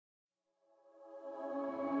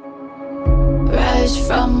ashes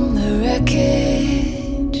from the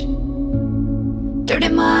wreckage. Dirt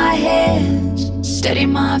in my hands, steady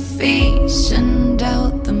my feet, send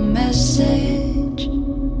out the message.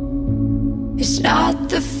 It's not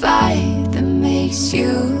the fight that makes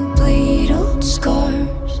you bleed. Old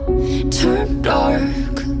scars turn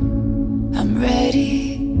dark. I'm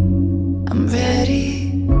ready, I'm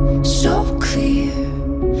ready. So clear,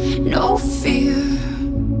 no fear.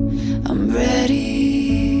 I'm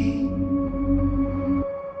ready.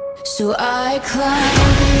 So I climb.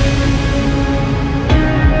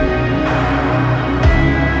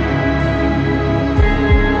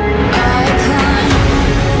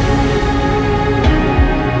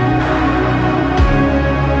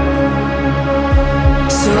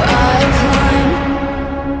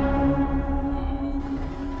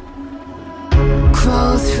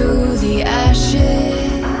 Through the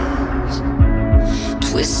ashes,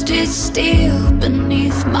 twisted steel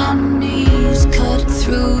beneath my knees, cut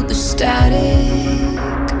through the static.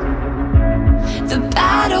 The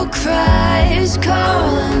battle cries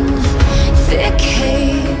calling, thick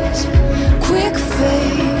haze, quick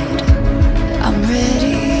fade. I'm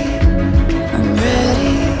ready, I'm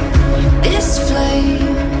ready. This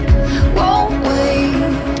flame won't wait.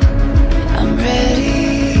 I'm ready.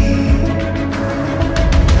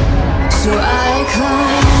 So I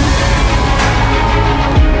climb.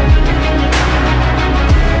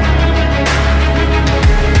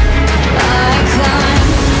 I climb.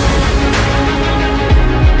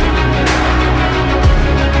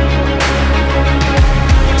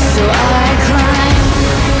 So I climb.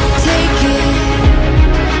 Take it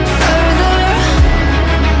further,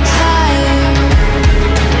 higher.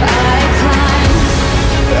 I climb,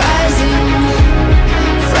 rising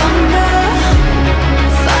from the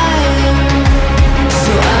fire.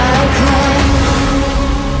 So I climb.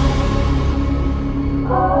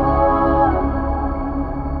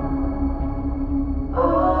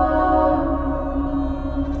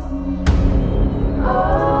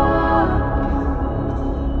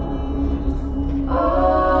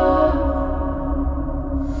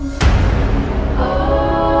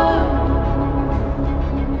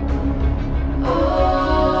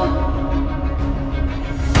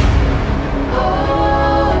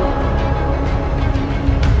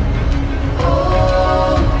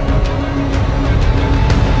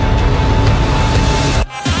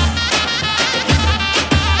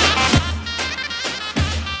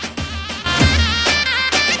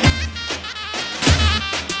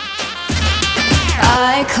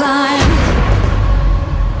 I climb.